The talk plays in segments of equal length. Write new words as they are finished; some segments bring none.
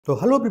So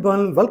hello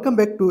everyone, welcome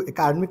back to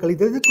Academically.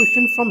 There is a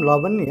question from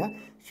Lavanya.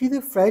 She's a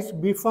fresh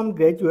B.Pharm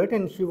graduate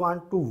and she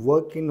wants to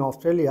work in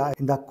Australia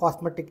in the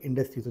cosmetic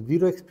industry. So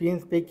zero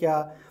experience पे क्या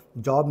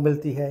job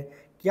मिलती है,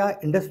 क्या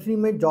industry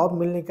में job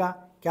मिलने का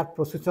क्या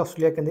process है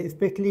ऑस्ट्रेलिया के अंदर,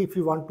 specially if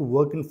you want to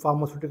work in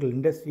pharmaceutical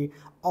industry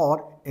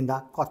और in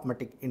the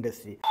cosmetic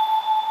industry.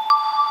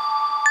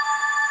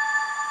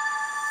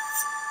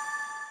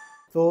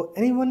 So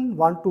anyone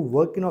want to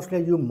work in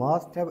Australia, you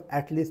must have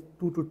at least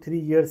 2 to 3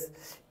 years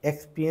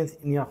experience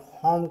in your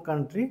home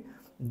country.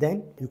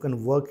 Then you can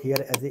work here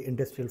as a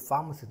industrial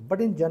pharmacist.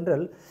 But in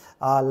general,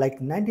 like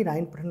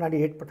 99%,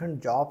 98%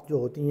 jobs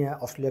जो होती हैं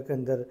Australia के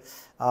अंदर,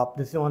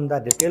 this is on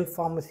the retail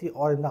pharmacy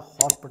or in the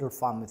hospital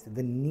pharmacy.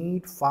 They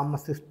need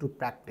pharmacists to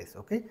practice,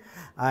 okay?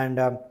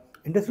 And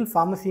industrial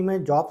pharmacy में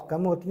jobs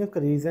कम होती हैं.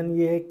 उसका reason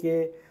ये है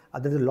कि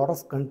there's a lot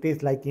of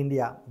countries like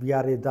India, we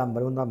are the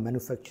number one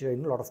manufacturer,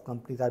 a lot of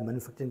companies are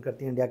manufacturing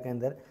करती हैं India के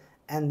अंदर,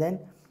 and then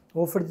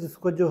वो फिर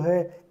जिसको जो है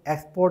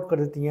एक्सपोर्ट कर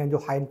देती हैं जो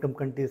high income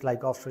countries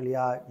like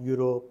Australia,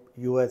 Europe,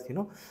 US,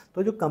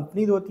 तो जो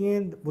कंपनीज होती हैं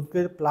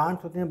उनके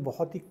प्लांट्स होते हैं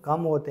बहुत ही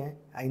कम होते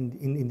हैं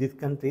इन दिस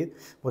कंट्रीज.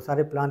 वो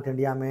सारे प्लांट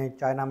इंडिया में,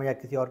 चाइना में या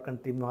किसी और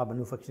कंट्री में वहाँ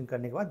मैन्युफैक्चरिंग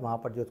करने के बाद वहाँ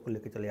पर जो उसको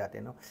लेके चले जाते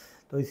हैं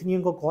तो इसलिए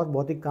उनको कॉस्ट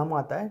बहुत ही कम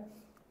आता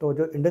है. तो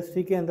जो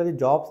इंडस्ट्री के अंदर जो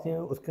जॉब्स हैं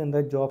उसके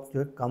अंदर जॉब्स जो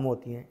है कम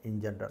होती हैं in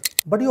general.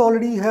 But you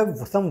already have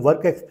some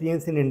work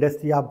experience in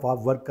industry, आप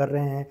वर्क कर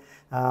रहे हैं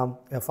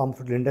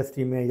फार्मास्यूटिकल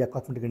इंडस्ट्री में या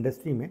कॉस्मेटिक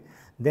इंडस्ट्री में,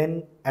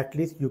 then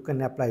at least you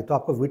can apply. तो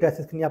आपको वीटा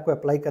असिस्ट के लिए आपको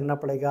अप्लाई करना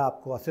पड़ेगा,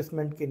 आपको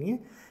असेसमेंट के लिए,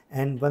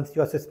 and once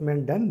your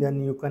assessment done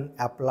then you can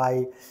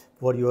apply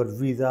for your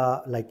visa.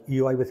 Like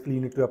EOI, basically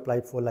you need to apply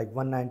for like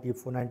 190,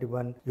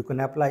 491 you can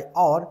apply,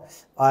 or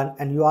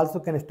and you also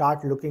can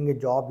start looking a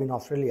job in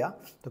Australia.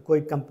 तो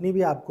कोई company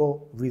भी आपको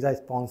visa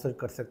sponsor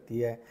कर सकती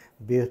है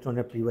based on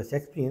A previous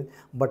experience,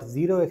 but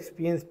zero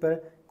experience पर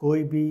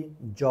कोई भी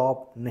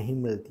जॉब नहीं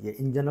मिलती है.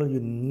 In general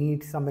you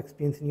need some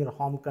experience in your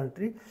home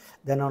country,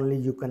 then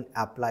only you can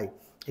apply.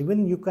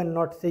 Even you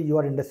cannot say you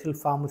are industrial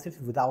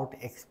pharmacist without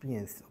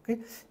experience,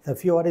 okay? So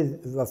if you are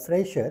a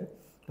fresher,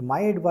 so my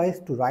advice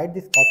to write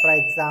this OPRA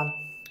exam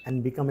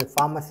and become a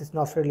pharmacist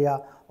in Australia.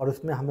 और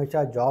उसमें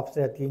हमेशा jobs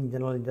रहती हैं in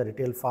general in the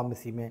retail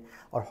pharmacy में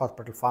और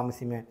hospital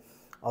pharmacy में.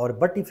 और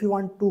but if you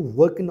want to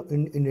work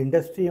in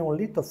industry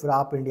only, तो फिर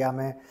आप इंडिया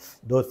में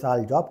 2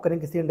 साल जॉब करें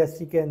किसी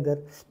इंडस्ट्री के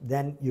अंदर,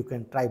 then you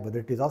can try whether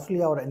it is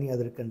Australia और any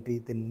other country.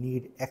 They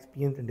need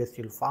experience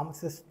industrial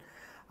pharmacist.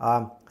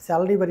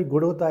 Salary very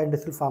good होता है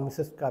इंडस्ट्रियल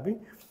फार्मासिस्ट का भी,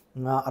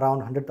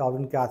 अराउंड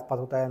 100,000 के आसपास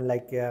होता है,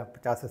 लाइक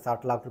 50 से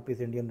 60 lakh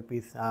rupees Indian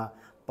rupees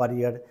per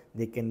year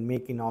they can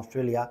make in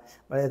Australia.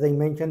 But as I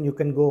mentioned, you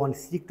can go on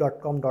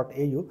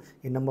seek.com.au,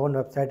 ये नंबर 1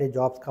 वेबसाइट है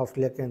जॉब्स का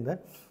ऑस्ट्रेलिया के अंदर,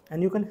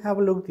 and you can have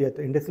a look दिया.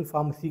 तो इंडस्ट्रियल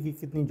फार्मेसी की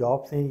कितनी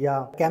jobs हैं या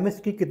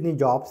केमिस्ट की कितनी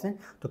जॉब्स हैं,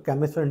 तो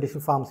केमिस्ट और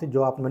इंडस्ट्रियल फार्मेसी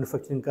जो आप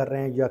मैन्युफैक्चरिंग कर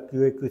रहे हैं या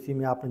QA/QC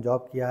में आपने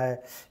जॉब किया है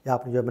या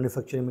आपने जो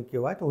मैन्युफैक्चरिंग में किया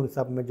हुआ है, तो उन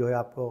सब में जो है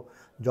आपको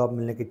जॉब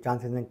मिलने के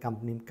चांसेस हैं.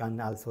 Company can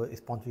also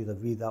sponsor the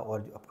visa,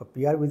 और जो आपका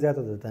PR वीज़ा है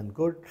तो then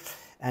good.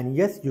 And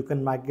yes, you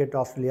can migrate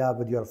Australia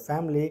with your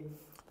family.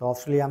 तो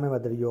ऑस्ट्रेलिया में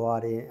वेदर यू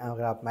आर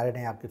अगर आप मैरिड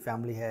हैं, आपकी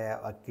फैमिली है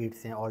और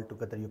किड्स हैं, all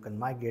together you can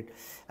migrate.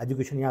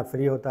 Education यहाँ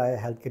फ्री होता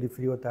है, हेल्थ केयर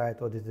फ्री होता है,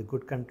 तो this is a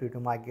good country to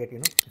migrate.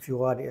 If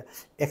you are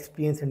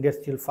experience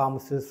industrial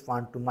pharmacist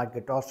want to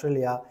migrate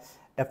Australia,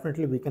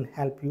 definitely we can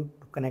help you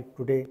to connect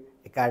today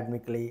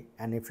academically.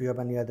 And if you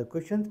have any other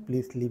questions,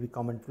 please leave a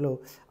comment below.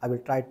 I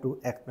will try to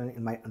explain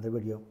in my other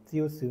video.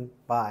 See you soon.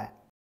 Bye.